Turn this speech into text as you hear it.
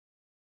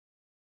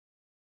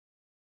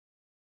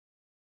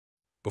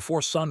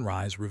before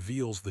sunrise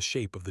reveals the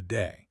shape of the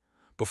day,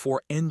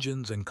 before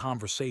engines and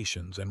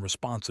conversations and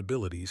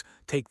responsibilities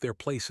take their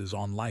places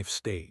on life's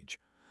stage,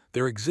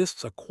 there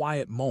exists a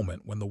quiet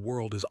moment when the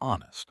world is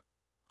honest.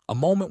 A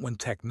moment when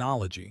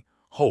technology,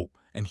 hope,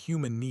 and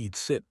human need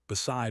sit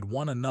beside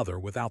one another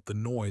without the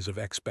noise of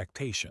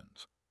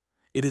expectations.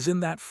 It is in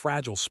that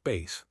fragile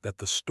space that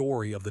the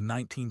story of the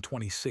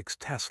 1926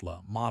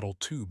 Tesla Model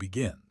 2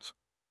 begins.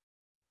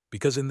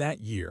 Because in that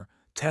year,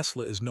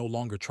 Tesla is no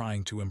longer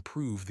trying to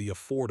improve the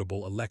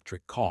affordable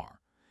electric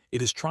car.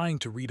 It is trying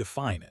to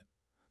redefine it.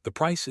 The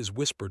price is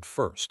whispered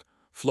first,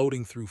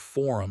 floating through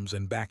forums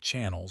and back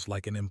channels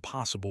like an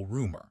impossible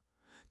rumor.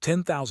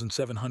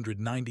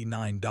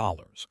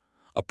 $10,799,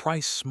 a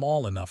price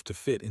small enough to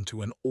fit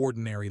into an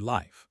ordinary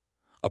life.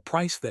 A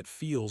price that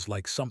feels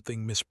like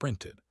something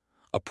misprinted.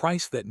 A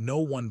price that no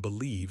one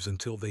believes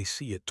until they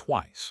see it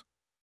twice.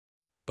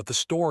 But the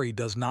story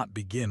does not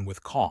begin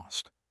with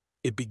cost.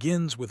 It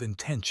begins with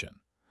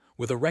intention,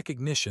 with a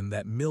recognition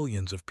that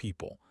millions of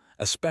people,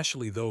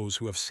 especially those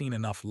who have seen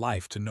enough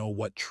life to know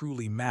what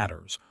truly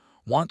matters,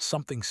 want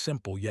something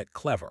simple yet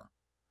clever,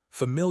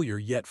 familiar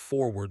yet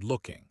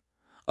forward-looking,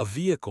 a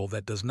vehicle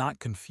that does not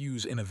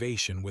confuse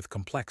innovation with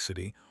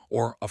complexity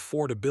or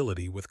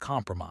affordability with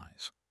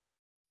compromise.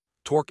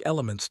 Torque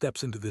Element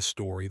steps into this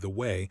story the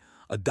way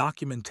a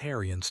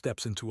documentarian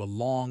steps into a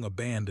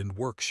long-abandoned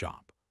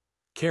workshop,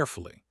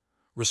 carefully,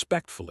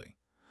 respectfully,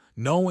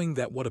 knowing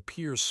that what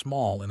appears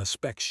small in a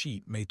spec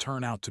sheet may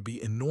turn out to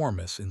be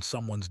enormous in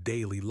someone's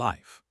daily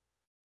life.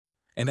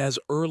 And as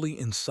early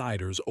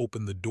insiders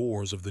open the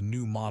doors of the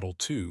new Model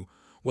 2,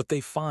 what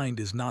they find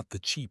is not the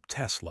cheap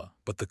Tesla,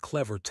 but the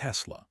clever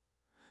Tesla.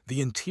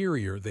 The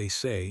interior, they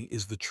say,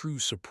 is the true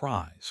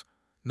surprise,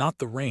 not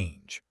the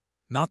range,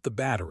 not the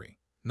battery,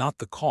 not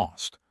the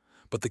cost,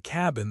 but the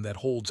cabin that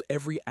holds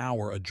every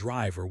hour a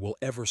driver will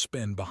ever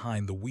spend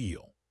behind the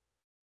wheel.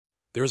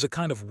 There is a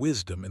kind of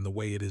wisdom in the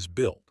way it is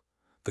built,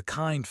 the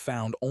kind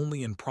found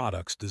only in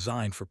products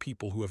designed for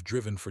people who have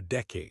driven for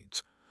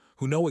decades,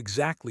 who know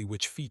exactly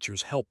which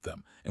features help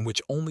them and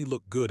which only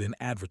look good in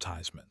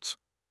advertisements.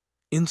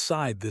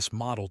 Inside this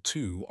Model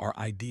 2 are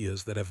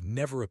ideas that have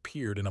never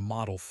appeared in a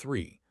Model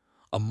 3,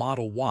 a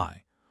Model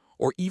Y,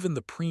 or even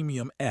the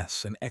premium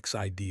S and X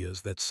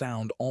ideas that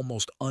sound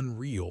almost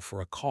unreal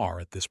for a car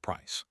at this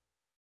price.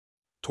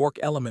 Torque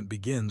Element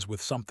begins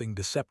with something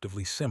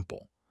deceptively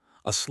simple,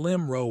 a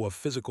slim row of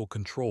physical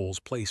controls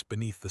placed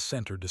beneath the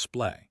center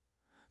display.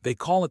 They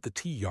call it the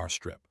T-yar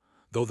strip,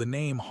 though the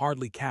name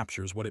hardly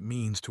captures what it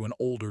means to an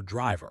older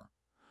driver.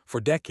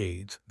 For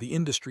decades, the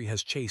industry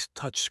has chased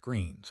touch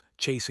screens,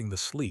 chasing the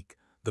sleek,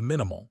 the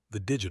minimal, the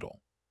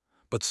digital.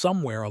 But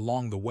somewhere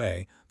along the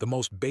way, the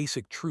most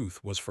basic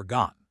truth was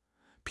forgotten.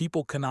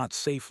 People cannot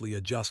safely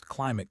adjust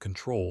climate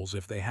controls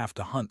if they have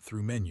to hunt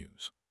through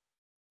menus.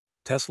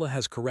 Tesla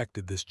has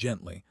corrected this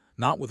gently,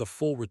 not with a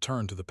full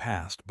return to the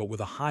past, but with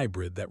a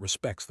hybrid that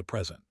respects the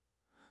present.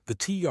 The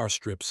T-yar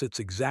strip sits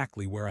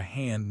exactly where a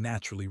hand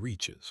naturally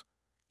reaches.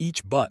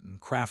 Each button,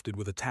 crafted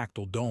with a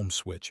tactile dome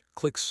switch,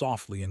 clicks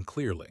softly and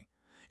clearly.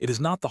 It is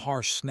not the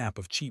harsh snap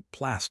of cheap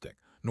plastic,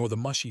 nor the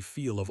mushy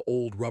feel of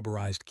old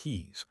rubberized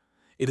keys.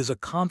 It is a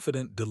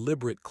confident,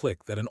 deliberate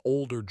click that an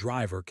older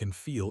driver can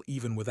feel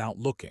even without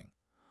looking.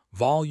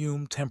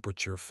 Volume,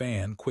 temperature,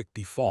 fan, quick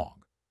defog.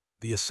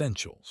 The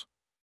essentials.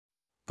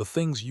 The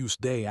things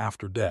used day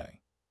after day.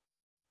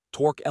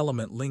 Torque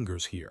Element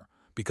lingers here,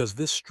 because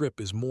this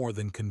strip is more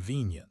than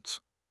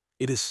convenience.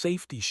 It is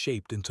safety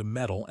shaped into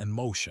metal and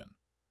motion.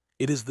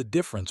 It is the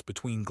difference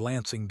between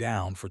glancing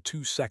down for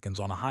 2 seconds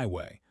on a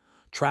highway,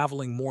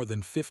 traveling more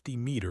than 50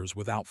 meters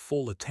without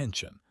full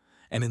attention,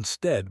 and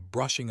instead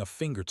brushing a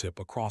fingertip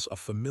across a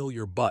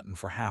familiar button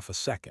for half a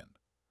second.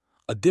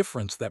 A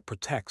difference that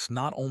protects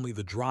not only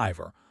the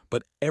driver,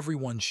 but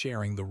everyone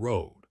sharing the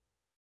road.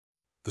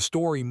 The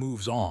story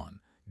moves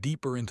on,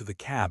 deeper into the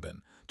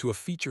cabin, to a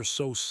feature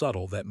so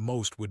subtle that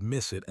most would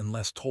miss it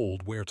unless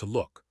told where to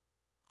look.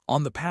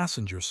 On the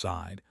passenger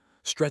side,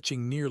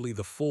 stretching nearly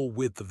the full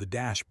width of the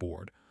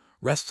dashboard,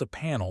 rests a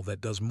panel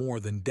that does more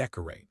than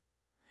decorate.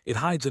 It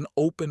hides an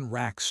open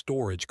rack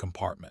storage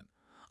compartment,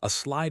 a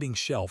sliding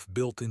shelf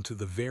built into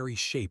the very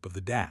shape of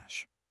the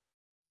dash.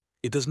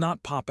 It does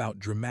not pop out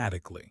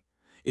dramatically.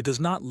 It does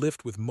not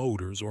lift with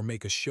motors or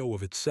make a show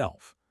of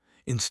itself.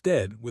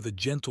 Instead, with a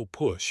gentle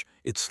push,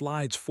 it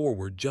slides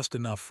forward just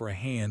enough for a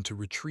hand to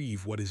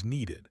retrieve what is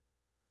needed.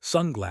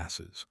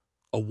 Sunglasses,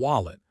 a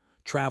wallet,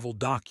 travel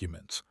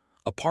documents,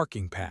 a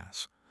parking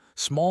pass.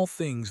 Small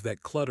things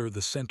that clutter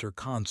the center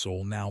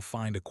console now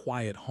find a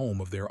quiet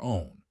home of their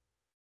own.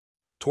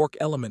 Torque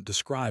Element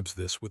describes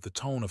this with the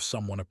tone of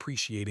someone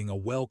appreciating a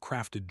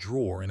well-crafted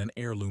drawer in an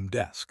heirloom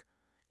desk.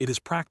 It is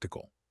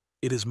practical.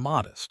 It is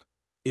modest.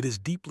 It is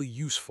deeply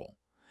useful.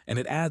 And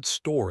it adds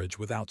storage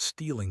without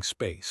stealing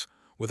space,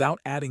 without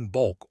adding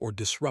bulk or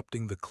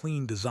disrupting the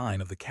clean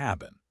design of the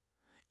cabin.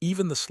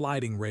 Even the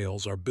sliding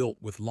rails are built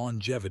with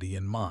longevity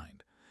in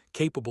mind,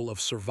 capable of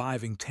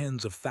surviving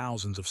tens of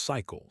thousands of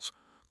cycles,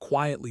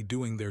 quietly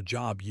doing their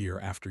job year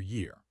after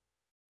year.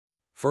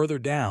 Further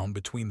down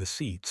between the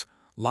seats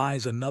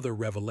lies another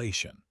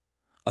revelation: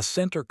 a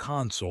center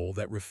console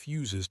that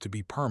refuses to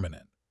be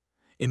permanent.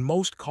 In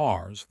most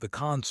cars, the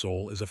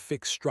console is a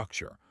fixed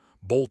structure,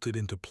 bolted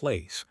into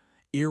place,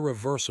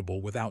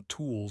 irreversible without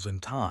tools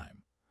and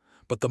time.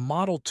 But the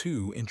Model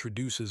 2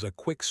 introduces a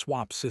quick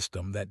swap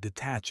system that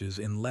detaches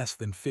in less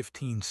than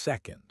 15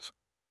 seconds.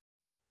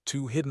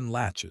 2 hidden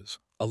latches,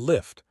 a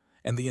lift,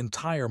 and the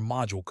entire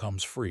module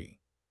comes free.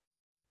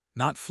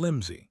 Not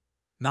flimsy,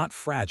 not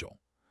fragile,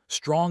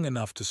 strong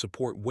enough to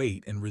support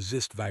weight and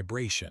resist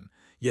vibration,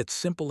 yet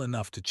simple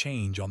enough to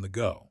change on the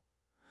go.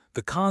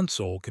 The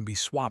console can be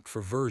swapped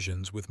for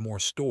versions with more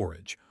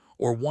storage,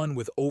 or one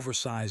with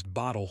oversized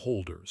bottle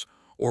holders,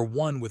 or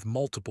one with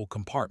multiple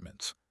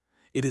compartments.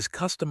 It is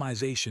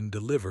customization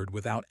delivered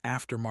without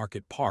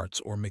aftermarket parts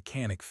or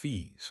mechanic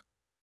fees.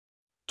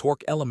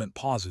 Torque Element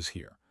pauses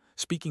here,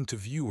 speaking to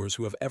viewers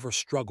who have ever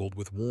struggled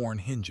with worn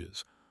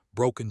hinges,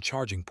 broken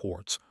charging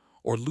ports,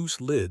 or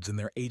loose lids in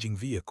their aging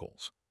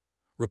vehicles.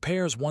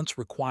 Repairs once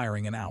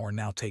requiring an hour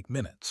now take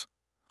minutes.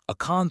 A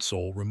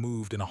console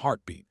removed in a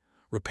heartbeat,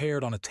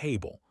 repaired on a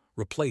table,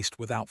 replaced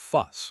without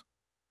fuss.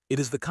 It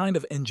is the kind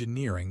of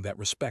engineering that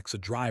respects a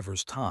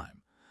driver's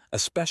time,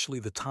 especially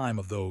the time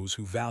of those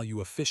who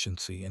value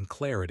efficiency and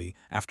clarity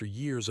after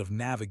years of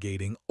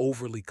navigating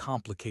overly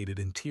complicated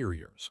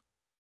interiors.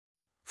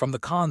 From the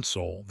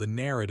console, the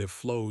narrative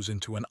flows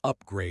into an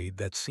upgrade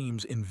that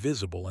seems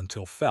invisible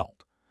until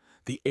felt: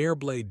 the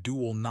AirBlade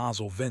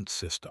dual-nozzle vent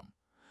system.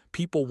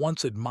 People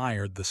once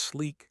admired the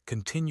sleek,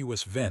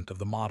 continuous vent of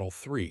the Model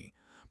 3,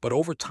 but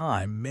over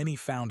time many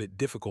found it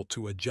difficult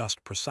to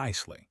adjust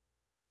precisely.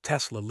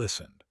 Tesla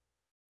listened.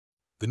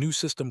 The new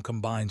system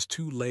combines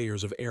 2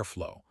 layers of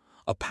airflow,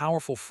 a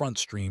powerful front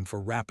stream for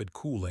rapid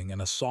cooling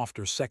and a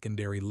softer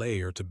secondary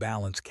layer to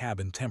balance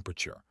cabin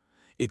temperature.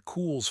 It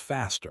cools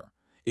faster,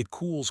 it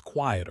cools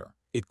quieter,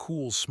 it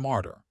cools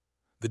smarter.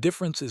 The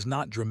difference is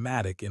not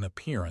dramatic in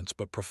appearance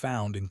but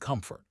profound in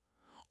comfort.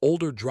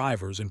 Older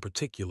drivers in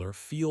particular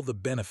feel the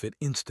benefit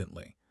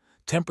instantly.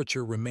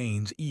 Temperature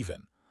remains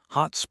even,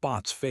 hot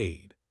spots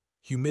fade,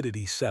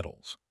 humidity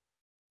settles.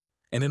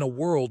 And in a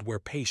world where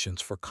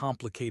patience for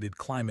complicated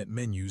climate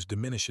menus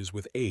diminishes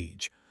with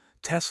age,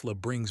 Tesla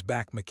brings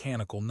back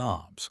mechanical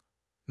knobs.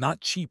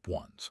 Not cheap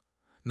ones,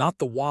 not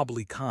the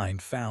wobbly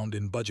kind found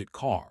in budget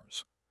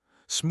cars.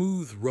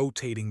 Smooth,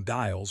 rotating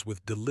dials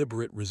with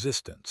deliberate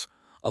resistance,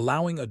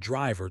 allowing a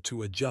driver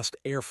to adjust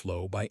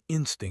airflow by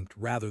instinct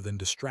rather than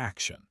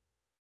distraction.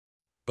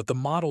 But the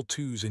Model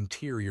 2's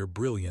interior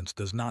brilliance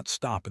does not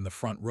stop in the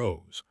front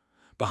rows.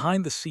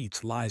 Behind the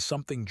seats lies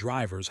something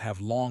drivers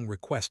have long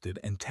requested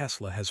and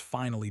Tesla has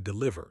finally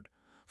delivered: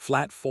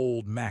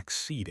 FlatFold Max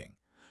seating.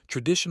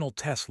 Traditional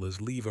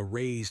Teslas leave a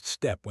raised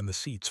step when the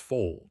seats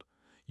fold.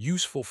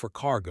 Useful for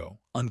cargo,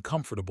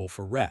 uncomfortable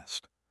for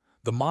rest.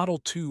 The Model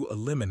 2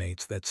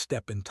 eliminates that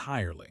step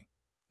entirely.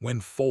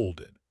 When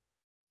folded,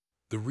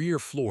 the rear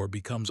floor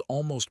becomes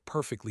almost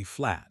perfectly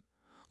flat,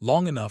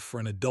 long enough for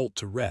an adult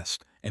to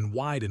rest and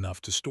wide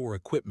enough to store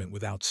equipment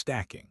without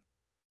stacking.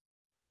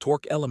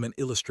 Torque Element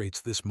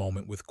illustrates this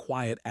moment with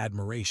quiet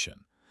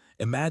admiration,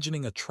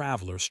 imagining a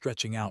traveler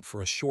stretching out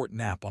for a short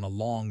nap on a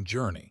long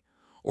journey,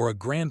 or a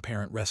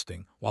grandparent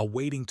resting while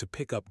waiting to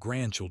pick up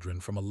grandchildren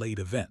from a late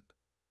event.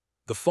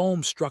 The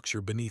foam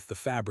structure beneath the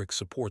fabric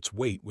supports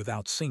weight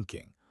without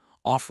sinking,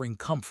 offering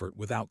comfort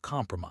without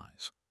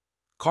compromise.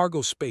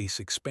 Cargo space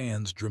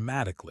expands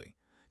dramatically,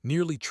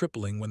 nearly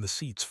tripling when the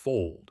seats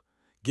fold,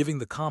 giving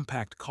the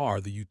compact car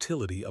the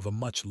utility of a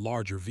much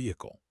larger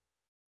vehicle.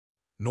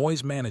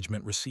 Noise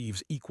management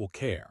receives equal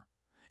care.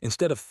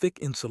 Instead of thick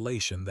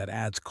insulation that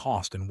adds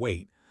cost and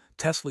weight,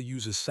 Tesla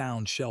uses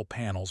SoundShell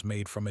panels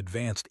made from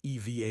advanced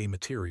EVA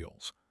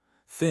materials.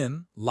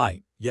 Thin,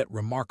 light, yet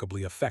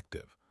remarkably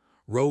effective.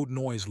 Road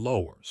noise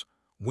lowers,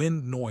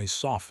 wind noise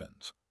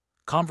softens.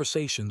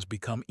 Conversations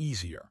become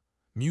easier,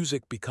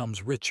 music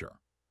becomes richer.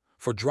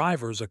 For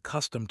drivers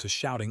accustomed to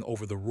shouting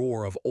over the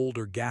roar of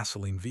older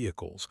gasoline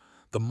vehicles,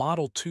 the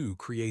Model 2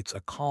 creates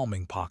a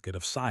calming pocket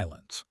of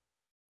silence.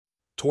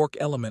 Torque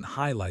Element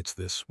highlights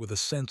this with a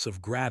sense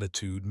of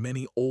gratitude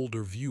many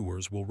older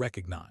viewers will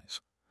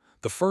recognize.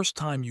 The first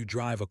time you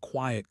drive a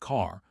quiet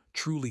car,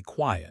 truly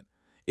quiet,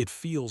 it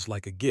feels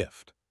like a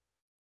gift.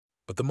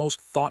 But the most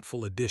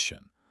thoughtful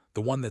addition,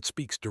 the one that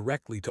speaks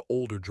directly to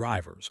older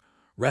drivers,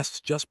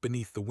 rests just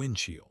beneath the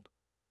windshield: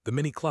 the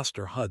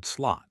MiniCluster HUD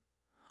slot.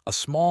 A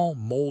small,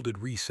 molded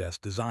recess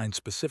designed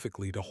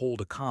specifically to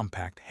hold a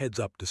compact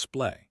heads-up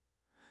display.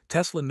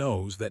 Tesla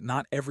knows that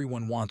not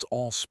everyone wants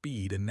all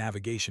speed and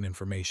navigation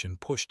information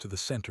pushed to the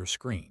center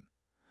screen.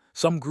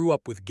 Some grew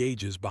up with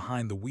gauges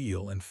behind the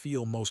wheel and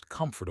feel most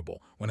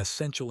comfortable when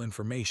essential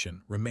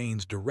information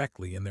remains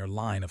directly in their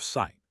line of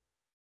sight.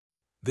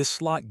 This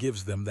slot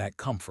gives them that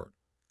comfort: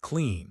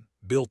 clean,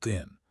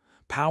 built-in,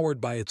 powered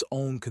by its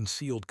own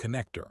concealed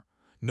connector,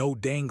 no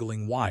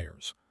dangling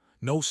wires,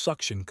 no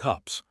suction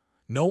cups,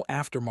 no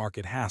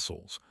aftermarket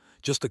hassles,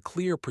 just a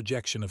clear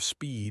projection of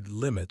speed,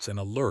 limits, and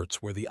alerts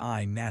where the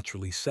eye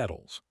naturally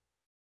settles.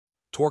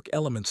 Torque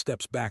Element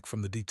steps back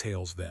from the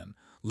details then,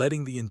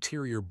 letting the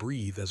interior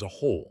breathe as a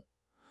whole.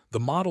 The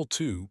Model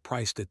 2,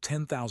 priced at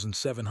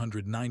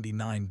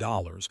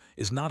 $10,799,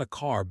 is not a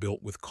car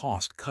built with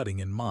cost-cutting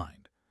in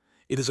mind.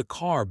 It is a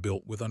car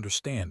built with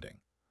understanding.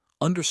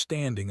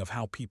 Understanding of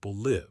how people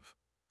live,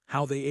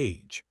 how they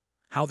age,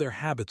 how their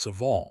habits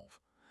evolve,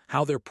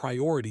 how their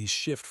priorities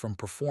shift from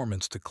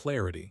performance to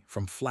clarity,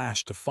 from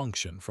flash to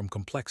function, from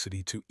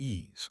complexity to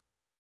ease.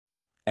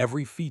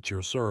 Every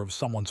feature serves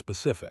someone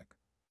specific.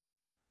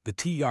 The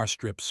TR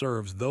strip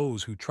serves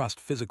those who trust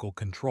physical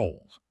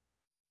controls.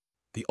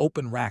 The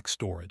open rack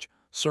storage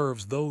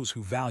serves those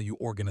who value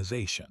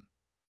organization.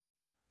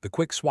 The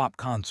quick swap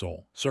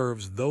console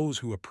serves those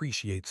who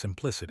appreciate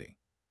simplicity.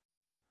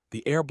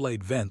 The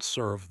AirBlade vents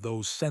serve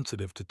those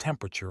sensitive to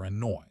temperature and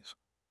noise.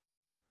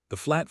 The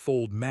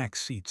FlatFold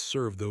Max seats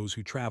serve those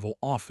who travel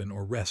often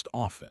or rest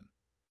often.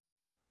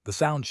 The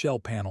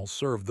SoundShell panels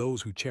serve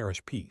those who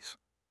cherish peace.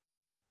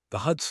 The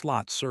HUD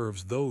slot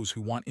serves those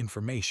who want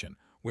information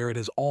where it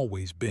has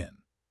always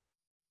been.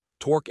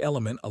 Torque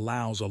element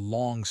allows a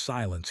long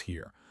silence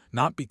here,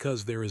 not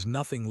because there is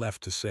nothing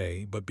left to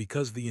say, but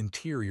because the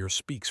interior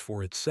speaks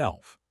for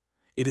itself.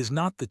 It is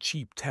not the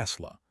cheap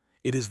Tesla.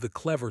 It is the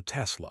clever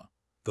Tesla,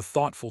 the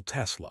thoughtful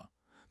Tesla,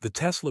 the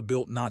Tesla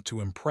built not to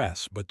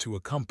impress but to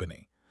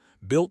accompany,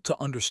 built to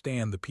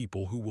understand the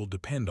people who will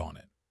depend on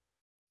it.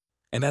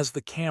 And as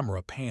the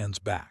camera pans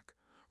back,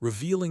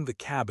 revealing the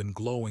cabin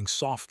glowing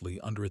softly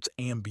under its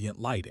ambient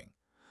lighting,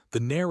 the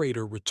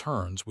narrator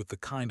returns with the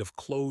kind of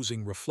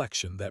closing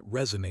reflection that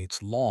resonates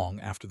long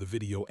after the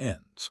video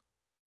ends.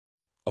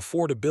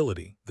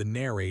 Affordability, the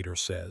narrator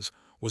says,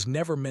 was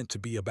never meant to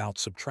be about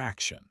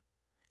subtraction.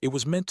 It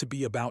was meant to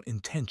be about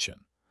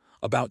intention,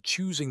 about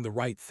choosing the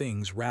right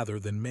things rather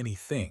than many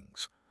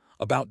things,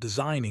 about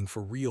designing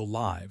for real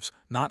lives,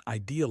 not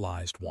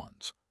idealized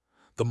ones.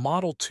 The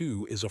Model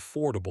 2 is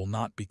affordable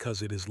not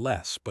because it is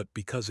less, but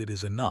because it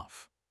is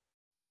enough.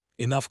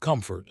 Enough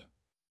comfort,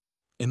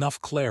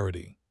 enough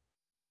clarity,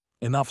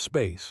 enough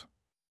space,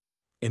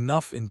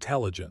 enough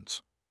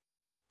intelligence,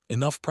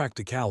 enough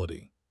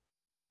practicality,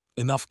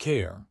 enough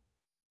care.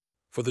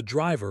 For the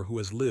driver who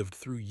has lived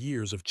through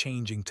years of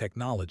changing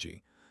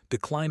technology,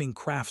 declining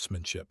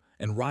craftsmanship,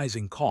 and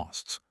rising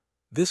costs,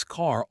 this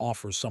car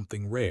offers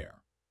something rare.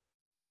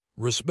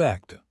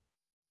 Respect.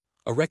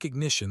 A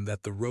recognition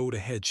that the road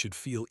ahead should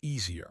feel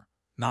easier,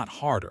 not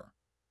harder,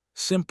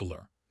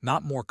 simpler,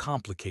 not more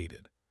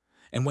complicated.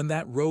 And when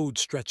that road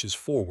stretches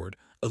forward,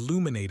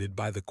 illuminated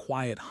by the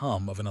quiet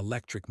hum of an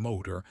electric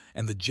motor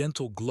and the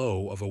gentle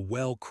glow of a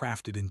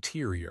well-crafted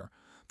interior,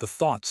 the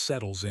thought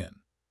settles in.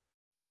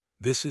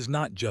 This is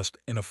not just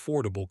an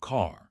affordable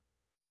car.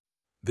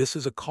 This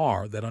is a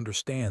car that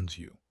understands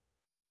you.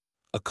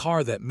 A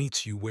car that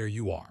meets you where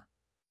you are.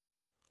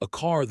 A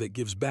car that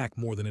gives back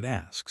more than it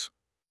asks.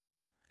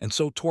 And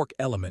so Torque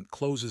Element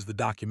closes the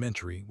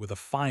documentary with a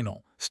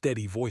final,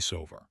 steady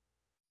voiceover.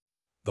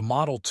 The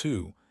Model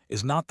 2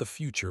 is not the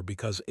future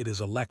because it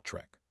is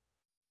electric.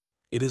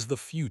 It is the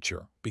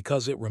future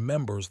because it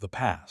remembers the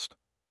past.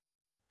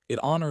 It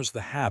honors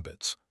the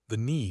habits, the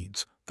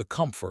needs, the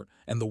comfort,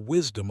 and the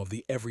wisdom of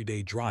the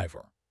everyday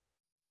driver.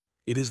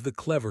 It is the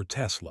clever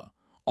Tesla,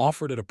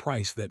 offered at a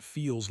price that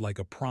feels like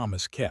a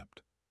promise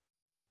kept.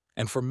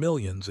 And for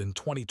millions in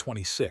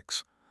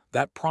 2026,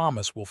 that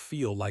promise will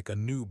feel like a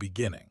new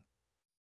beginning.